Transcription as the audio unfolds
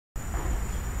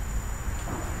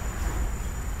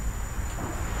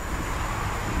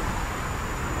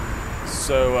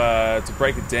So to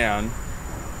break it down,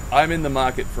 I'm in the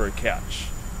market for a couch.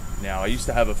 Now, I used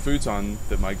to have a futon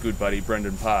that my good buddy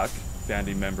Brendan Park,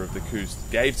 founding member of the Coast,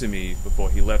 gave to me before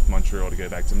he left Montreal to go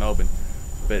back to Melbourne.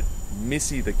 But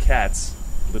Missy the cat,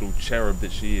 little cherub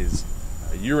that she is,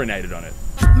 urinated on it.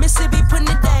 Missy be putting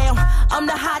it down. I'm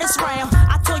the hottest round.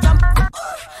 I told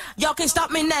y'all can't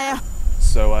stop me now.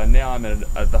 So now I'm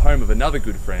at the home of another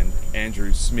good friend,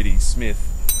 Andrew Smitty Smith.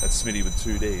 That's Smitty with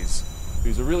 2 Ds.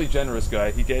 Who's a really generous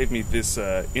guy. He gave me this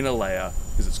inner layer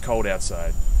because it's cold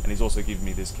outside, and he's also given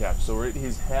me this couch. So we're at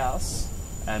his house,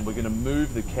 and we're going to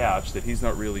move the couch that he's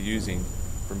not really using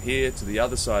from here to the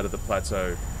other side of the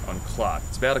plateau on Clark.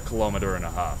 It's about 1.5 kilometers.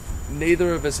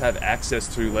 Neither of us have access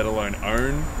to, let alone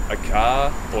own, a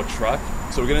car or truck.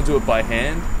 So we're going to do it by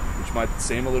hand, which might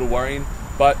seem a little worrying.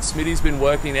 But Smitty's been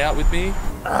working out with me.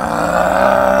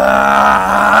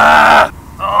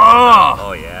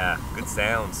 Oh yeah, good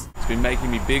sounds. It's been making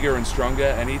me bigger and stronger,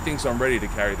 and he thinks I'm ready to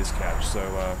carry this couch. So,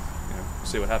 we'll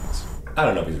see what happens. I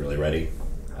don't know if he's really ready.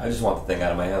 I just want the thing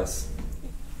out of my house.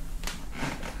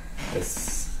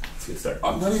 It's a good start.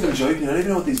 I'm not even joking. I don't even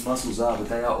know what these muscles are, but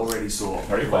they are already sore.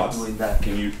 Are you boss? Doing that.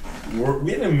 Can you?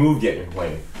 We haven't moved yet. You're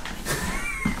complaining.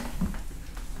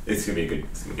 It's gonna be good.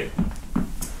 It's gonna be good.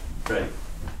 Ready?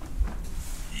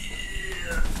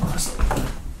 Yeah. Awesome.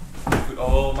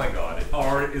 Oh my god! It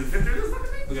already is.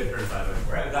 Look at her side of it.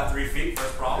 We're at that 3 feet.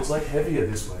 First problem. It's like heavier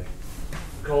this way.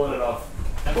 Calling it off.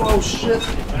 Oh shit!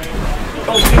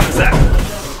 Oh Jesus!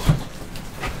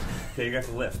 Okay, you have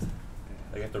to lift.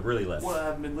 You have to really lift. What? I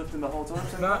haven't been lifting the whole time.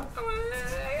 No.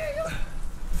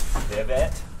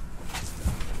 Pivot.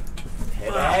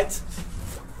 Pivot.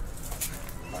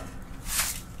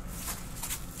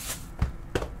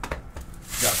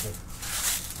 Gotcha.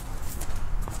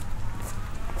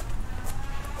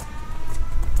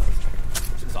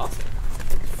 This is exhausting.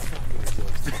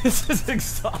 This is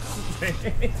exhausting.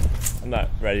 I'm not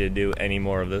ready to do any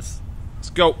more of this. Let's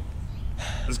go.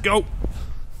 Let's go.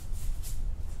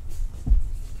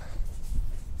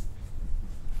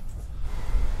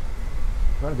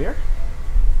 Want a beer?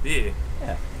 Beer?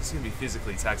 Yeah. It's gonna be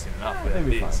physically taxing enough. Yeah, without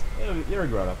it'll be beers. fine. You're a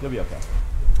grown up. You'll be okay.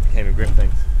 Can't even grip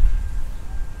things.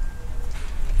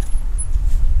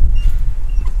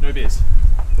 No beers.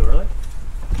 Too early?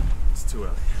 It's too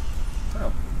early. Oh,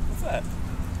 what's that?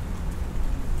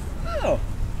 Oh.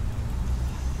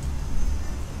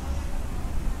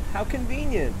 How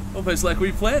convenient. Almost like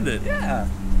we planned it. Yeah.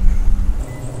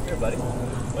 Here, buddy.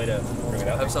 Way to bring it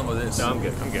up. Have some of this. No, I'm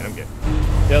good.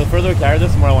 Yeah, the further we carry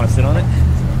this, the more I want to sit on it.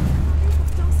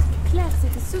 Claire,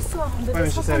 c'était ce soir. On devait Ouais, mais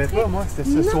se je savais rencontrer. pas, moi, c'était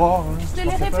ce Non, soir. Hein. Je te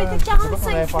l'ai pensais pas- répété je pensais pas qu'on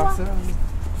 45 allait fois. faire ça.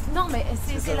 Non, mais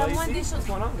c'est la moindre des choses. What's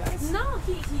going on, guys? No,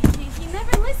 he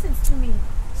never listens to me.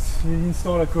 C'est une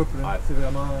histoire de couple. Là. C'est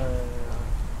vraiment.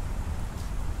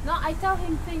 No, I tell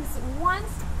him things once,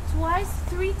 twice,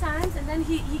 3 times, and then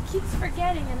he keeps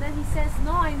forgetting, and then he says,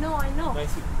 no, I know.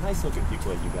 Nice looking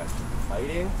people like you guys.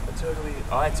 Fighting?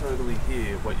 I totally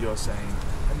hear what you're saying,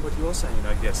 and what you're saying,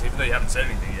 I guess, even though you haven't said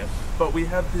anything yet. But we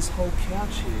have this whole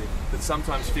couch here that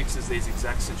sometimes fixes these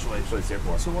exact situations. What it's here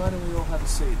for. So why don't we all have a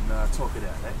seat and talk it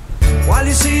out, eh? While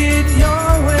you see it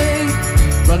your way,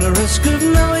 run the risk of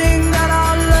knowing that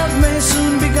our love may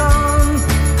soon be gone.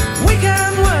 We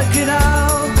can work it out.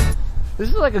 This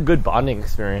is like a good bonding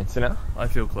experience, you know? I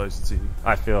feel closer to you.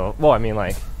 I feel, well, I mean,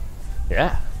 like,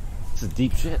 yeah. This is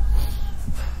deep shit.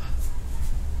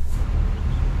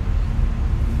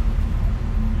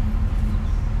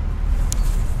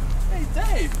 Hey,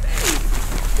 Dave!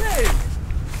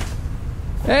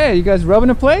 Hey, you guys rubbing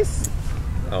a place?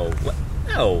 Oh, what?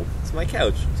 No. It's my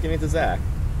couch. Just giving it to Zach.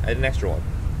 I had an extra one.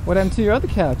 What happened to your other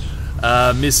couch?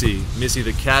 Missy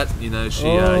the cat, she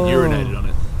urinated on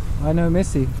it. I know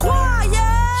Missy. Quiet,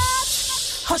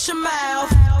 hush your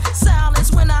mouth.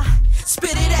 Silence when I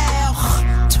spit it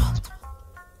out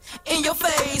in your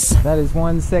face. That is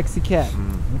one sexy cat.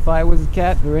 If I was a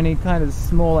cat or any kind of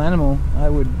small animal, I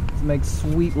would make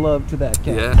sweet love to that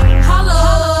cat. Yeah.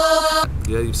 Hello.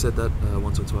 Yeah, you've said that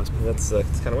once or twice. That's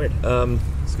it's kind of weird.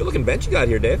 It's a good looking bench you got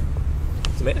here, Dave.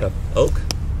 What's it made of? Oak?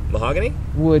 Mahogany?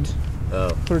 Wood.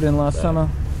 Oh. Put it in last summer.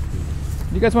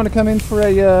 You guys want to come in for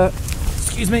a,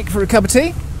 for a cup of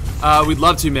tea? We'd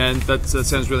love to, man. That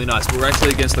sounds really nice. We're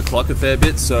actually against the clock a fair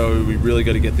bit, so we really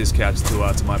got to get this couch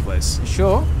to my place.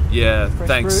 Sure. Yeah, Fresh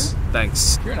thanks. brew?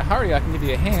 Thanks. If you're in a hurry, I can give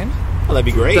you a hand. Oh, that'd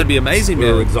be great. That'd be amazing, We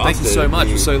man. were exhausted. Thank you so much.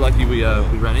 We're so lucky we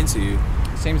ran into you.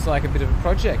 Seems like a bit of a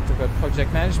project. I've got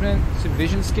project management,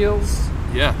 supervision skills,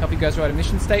 Yeah. help you guys write a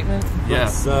mission statement. Yeah.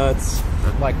 It's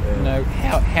Like, you know,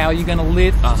 how you're going to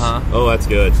live. Uh-huh. oh, that's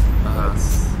good. Uh-huh.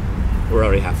 We're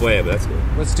already halfway, but that's cool.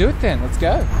 Let's do it then. Let's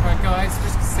go. Alright guys,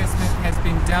 risk assessment has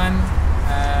been done.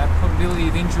 Probability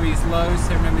of injury is low,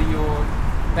 so remember your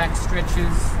back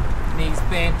stretches, knees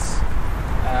bent.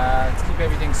 Let's keep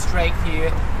everything straight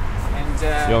here. And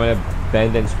You want me to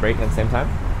bend and straighten at the same time?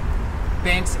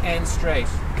 bent and straight.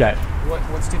 Okay.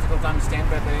 What's difficult to understand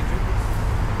about that injury?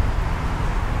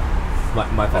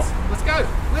 My fault. Let's go.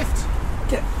 Lift.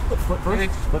 Okay. Foot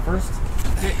first. Foot first.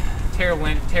 Good. Terrible,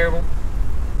 Andrew. Terrible.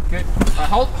 Good.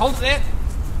 Hold it there.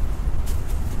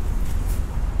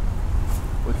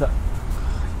 What's up?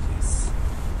 Yes.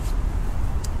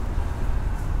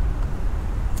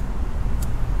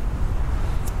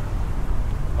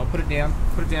 I'll put it down.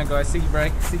 Put it down, guys. City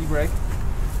break. City break.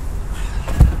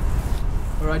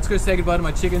 All right, let's go say goodbye to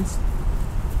my chickens.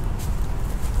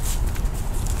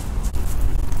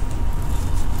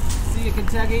 See you,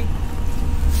 Kentucky.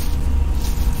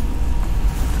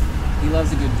 He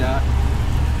loves a good dart.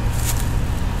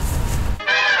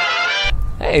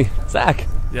 Hey, Zach.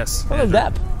 Yes. Come on, Andrew.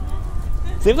 Depp.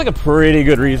 Seems like a pretty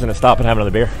good reason to stop and have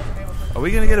another beer. Are we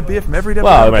gonna get a beer from every day?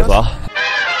 Well, we might as well.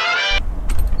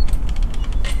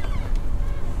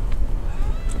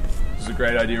 This is a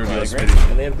great idea of yours, Great. Smitty.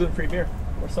 And they have gluten-free beer.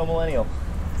 We're so millennial.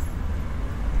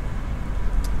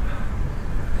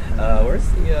 Where's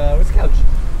the couch?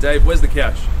 Dave, where's the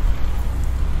couch?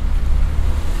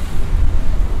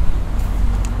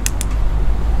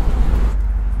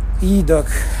 Doc,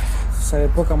 vous savez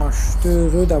pas comment je suis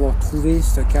heureux d'avoir trouvé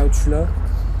ce couch-là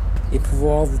et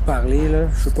pouvoir vous parler, là.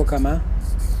 Je sais pas comment.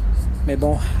 Mais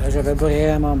bon, j'avais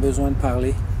vraiment besoin de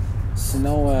parler.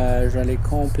 Sinon, j'allais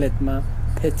complètement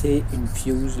péter une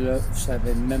fuse, là. Vous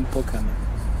savez même pas comment.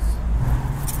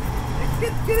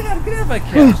 Get out of my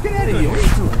couch. Get out of here. What are you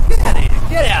doing? Get out of here.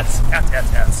 Get out. Out.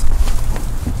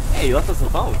 Hey, you left us a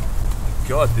phone.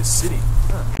 God, this city.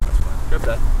 Grab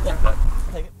that. Grab that.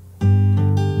 Take it.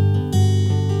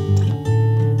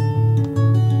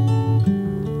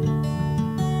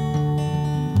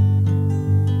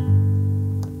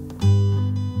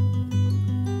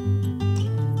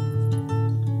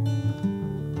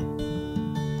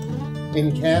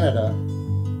 In Canada,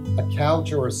 a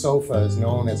couch or a sofa is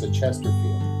known as a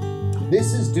Chesterfield.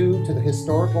 This is due to the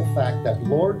historical fact that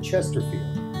Lord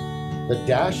Chesterfield, the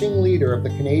dashing leader of the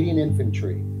Canadian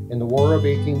infantry in the War of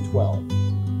 1812,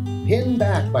 pinned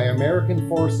back by American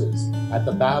forces at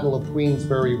the Battle of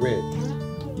Queensbury Ridge,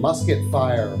 musket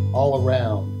fire all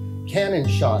around, cannon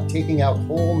shot taking out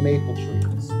whole maple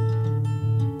trees,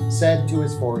 said to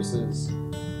his forces,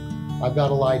 "I've got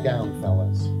to lie down,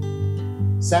 fellas."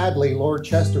 Sadly, Lord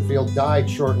Chesterfield died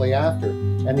shortly after,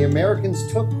 and the Americans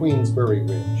took Queensbury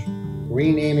Ridge,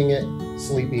 renaming it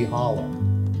Sleepy Hollow.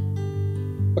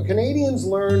 But Canadians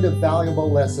learned a valuable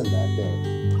lesson that day,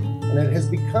 and it has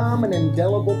become an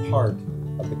indelible part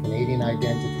of the Canadian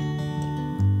identity.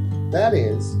 That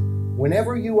is,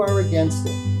 whenever you are against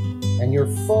it, and your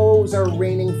foes are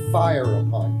raining fire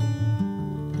upon you,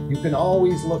 you can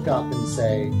always look up and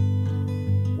say,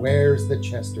 "Where's the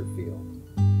Chesterfield?"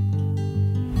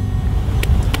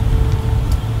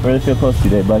 Really feel close to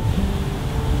you, Dave, bud.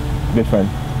 Good friend.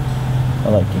 I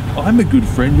like you. I'm a good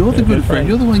friend. You're the good friend.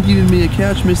 You're the one giving me a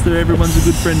couch, mister. Everyone's a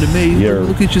good friend to me.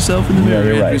 Look at yourself in the mirror.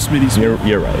 You're right. Andrew Smitty Smith.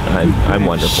 You're right. I'm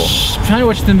wonderful. I'm trying to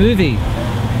watch the movie.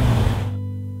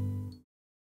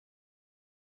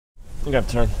 You have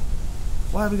to turn.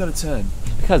 Why have we got to turn?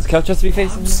 Because the couch has to be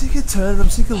facing I'm you. sick of turning. I'm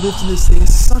sick of lifting this thing.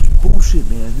 It's such bullshit,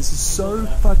 man. This is so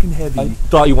fucking heavy. I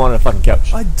thought you wanted a fucking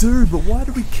couch. I do, but why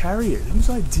do we carry it? Whose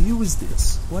idea was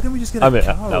this? Why didn't we just get a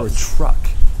car or a truck?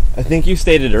 I think you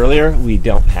stated earlier we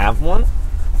don't have one.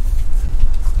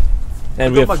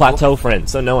 And we have Plateau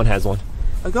friends, so no one has one.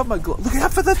 I got my glove. Look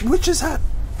out for that witch's hat.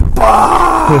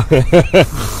 Bah! Oh,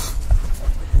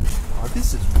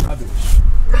 this is rubbish.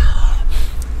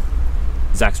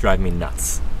 Zach's driving me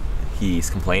nuts. He's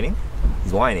complaining.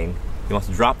 He's whining. He wants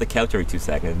to drop the couch every 2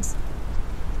 seconds.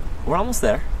 We're almost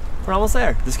there. We're almost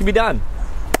there. This can be done.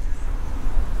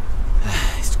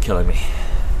 He's killing me.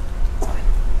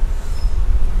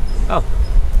 Oh.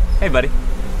 Hey, buddy.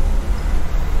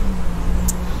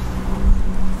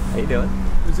 How you doing?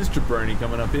 Who's this jabroni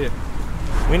coming up here?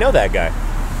 We know that guy.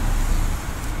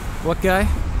 What guy?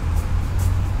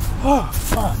 Oh,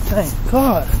 thank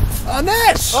God.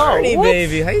 Anesh! Ernie,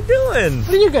 baby. How you doing?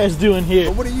 What are you guys doing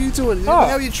here? What are you doing? Oh.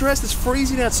 How are you dressed? It's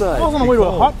freezing outside. I was on the way to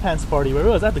a hot pants party, but I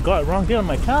realized I had the wrong day on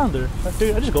my calendar. I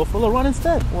figured I'd just go for a little run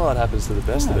instead. Well, it happens to the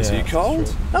best of us. Are you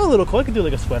cold? I'm a little cold. I could do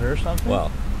like a sweater or something. Well,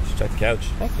 you should check the couch.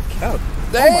 Check the couch.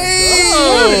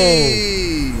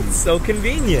 Hey! It's so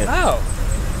convenient. Wow.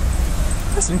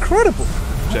 That's incredible.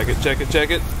 Check it.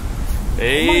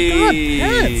 Hey. Oh my god,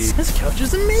 pets! This couch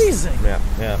is amazing.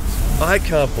 Yeah. I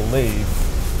can't believe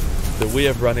that we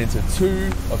have run into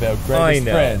two of our greatest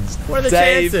friends, What are the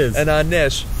Dave chances? and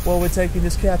Arnesh, while we're taking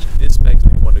this couch. This makes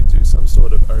me want to do some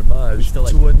sort of homage still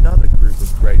to like- another group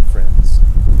of great friends.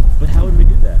 But how would we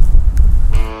do that?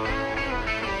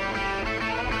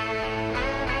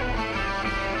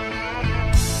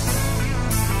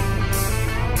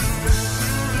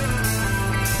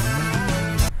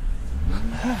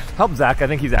 Help Zach, I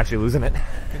think he's actually losing it.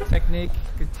 Good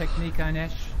technique,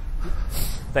 Ainesh.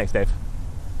 Thanks, Dave.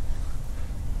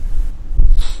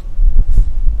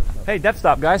 Hey, depth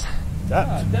stop, guys.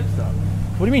 Depth stop.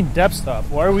 What do you mean depth stop?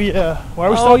 Why are we Oh,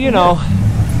 stopping you know,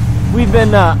 we've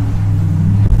been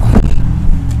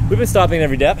stopping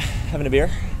every dep, having a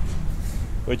beer,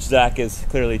 which Zach is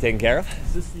clearly taking care of.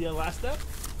 Is this the last step?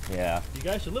 Yeah. You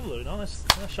guys should live a little, no? Let's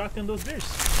shotgun those beers.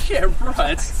 Yeah,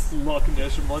 right. Loch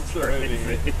Ness Monster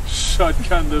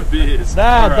shotgun the beers.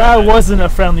 That wasn't a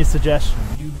friendly suggestion.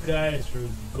 You guys are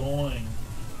going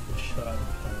to shotgun.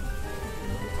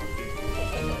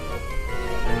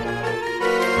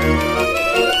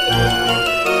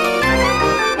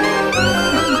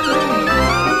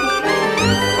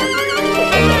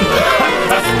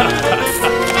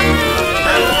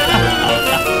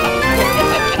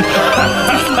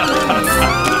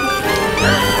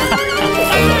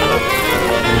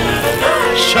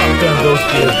 Shotgun those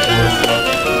beers.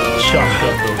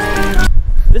 Shotgun those beers.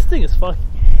 This thing is fucking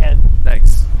heavy.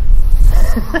 Thanks.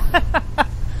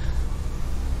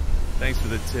 Thanks for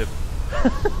the tip.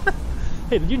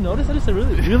 Hey, did you notice that it's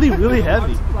really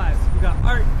heavy? Supplies. We got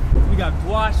art, we got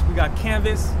gouache, we got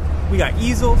canvas, we got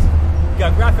easels, we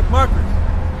got graphic markers.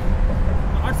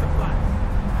 Art supplies.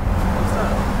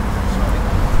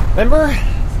 Remember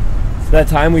that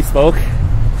time we spoke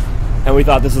and we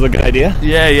thought this was a good idea?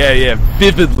 Yeah.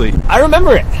 Vividly. I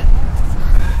remember it.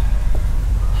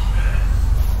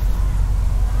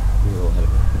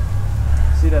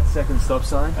 See that second stop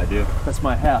sign? I do. That's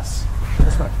my house.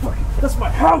 That's my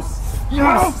house!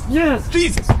 Yes! Yes!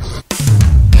 Jesus!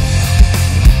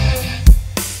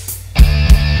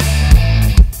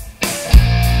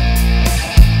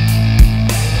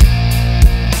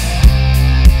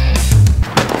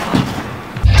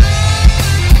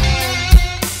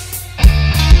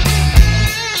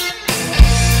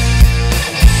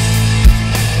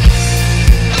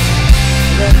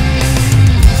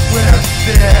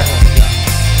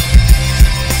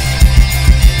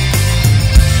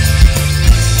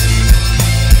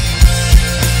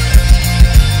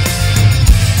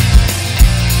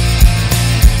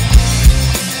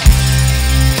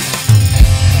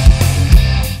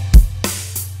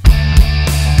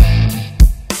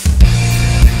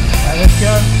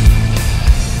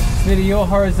 Smitty, you're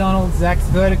horizontal, Zach's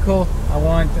vertical. I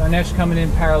want Ainesh coming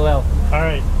in parallel.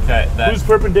 Alright. Okay, Who's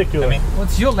perpendicular? Well,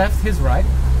 it's your left, his right.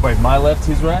 Wait, my left,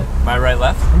 his right? My right,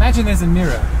 left? Imagine there's a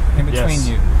mirror in between Yes.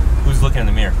 you. Who's looking in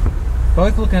the mirror?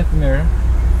 Both looking at the mirror,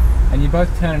 and you both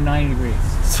turn 90 degrees.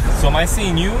 So am I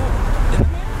seeing you?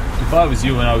 If I was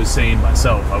you and I was seeing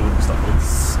myself, I wouldn't stop it.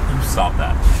 You stop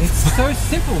that. It's so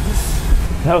simple.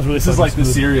 That was really This is like the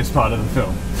serious part of the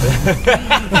film.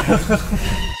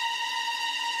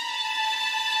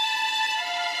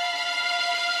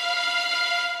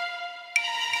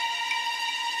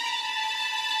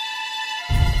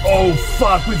 Oh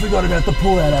fuck, we forgot about the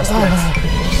pull-out aspect.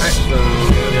 Alright, so we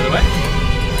gotta go the other way.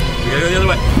 We gotta go the other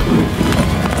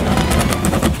way.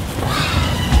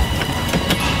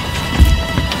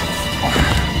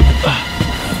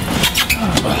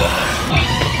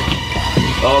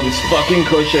 Oh, these fucking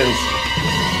cushions.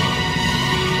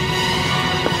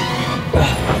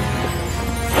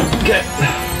 Okay.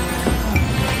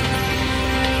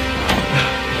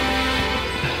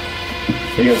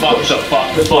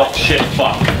 Fuck, shit,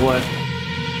 fuck. What?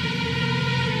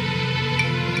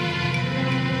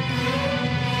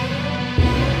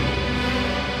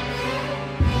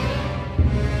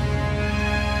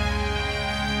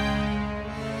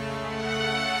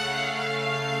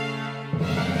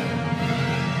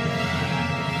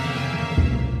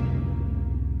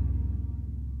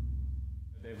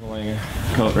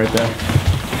 Coat right there.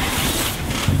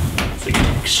 It's like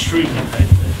extremely tight.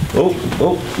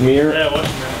 Oh, mirror. Yeah, watch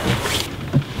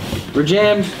that. We're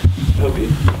jammed.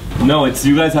 No, it's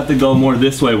you guys have to go more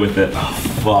this way with it. Oh,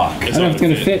 fuck. I don't know if it's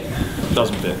gonna fit.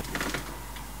 Doesn't fit.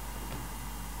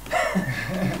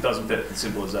 Doesn't fit. As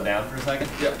simple as that. Down for a second?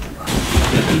 Yep.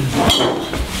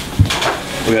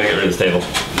 We gotta get rid of this table.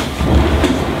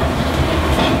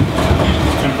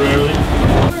 Temporarily.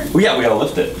 Well, yeah, we gotta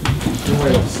lift it.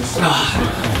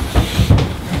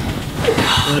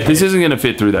 This isn't gonna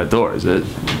fit through that door, is it?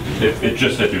 It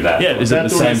just fit through that. Yeah, Is it that the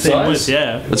door same is the same size? width,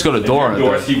 yeah. It's got a door on it.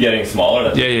 Doors though. keep getting smaller.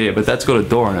 That's Yeah, but that's got a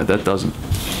door on it. That doesn't.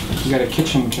 You got a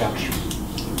kitchen couch.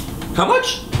 How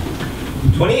much?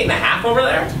 28 and a half over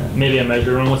there? Maybe a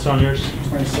measure on what's on yours.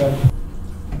 27.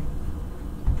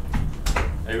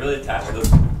 Are you really attached to those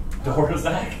doors,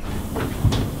 Zach?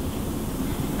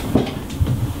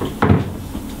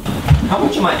 How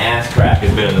much of my ass crack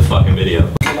has been in this fucking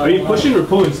video? Are you pushing or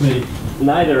pulling, Smitty?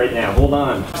 Neither right now. Hold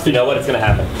on. You know what? It's gonna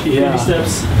happen. Baby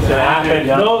steps. It's gonna happen.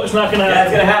 No, it's not gonna Yeah,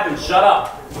 happen. it's gonna happen. Shut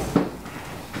up.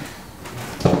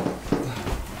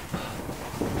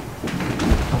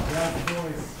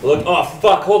 Look. Oh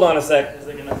fuck. Hold on a sec.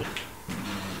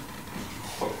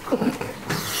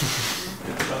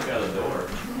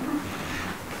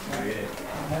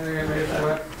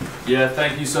 Yeah,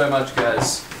 thank you so much,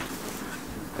 guys.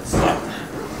 That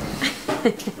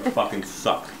sucked. Fucking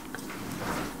sucked.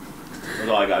 That's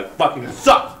all I got. It fucking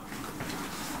sucked.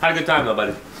 Had a good time though,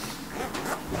 buddy.